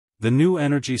The new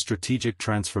energy strategic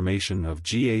transformation of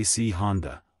GAC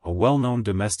Honda, a well-known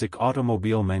domestic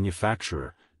automobile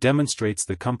manufacturer, demonstrates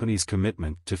the company's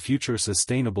commitment to future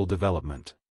sustainable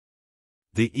development.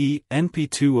 The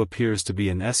NP2 appears to be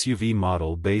an SUV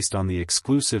model based on the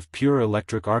exclusive pure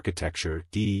electric architecture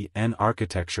 (EN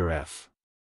Architecture F).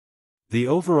 The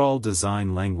overall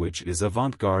design language is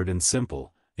avant-garde and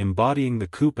simple, embodying the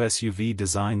coupe SUV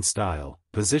design style,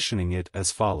 positioning it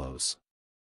as follows.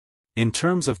 In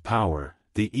terms of power,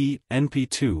 the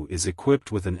NP2 is equipped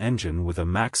with an engine with a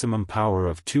maximum power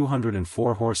of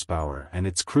 204 horsepower and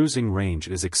its cruising range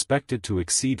is expected to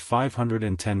exceed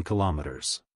 510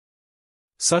 kilometers.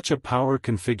 Such a power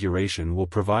configuration will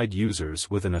provide users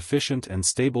with an efficient and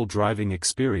stable driving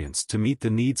experience to meet the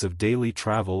needs of daily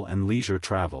travel and leisure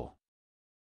travel.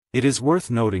 It is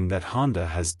worth noting that Honda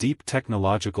has deep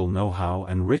technological know-how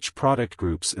and rich product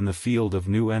groups in the field of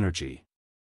new energy.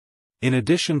 In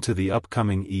addition to the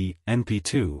upcoming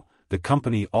NP2, the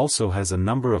company also has a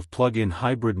number of plug-in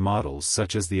hybrid models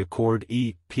such as the Accord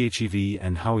PHEV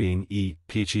and Haoying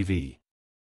PHEV.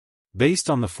 Based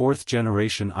on the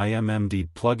fourth-generation i-MMD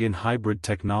plug-in hybrid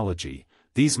technology,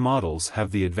 these models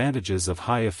have the advantages of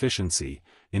high efficiency,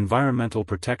 environmental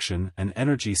protection and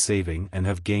energy saving and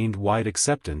have gained wide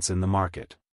acceptance in the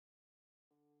market.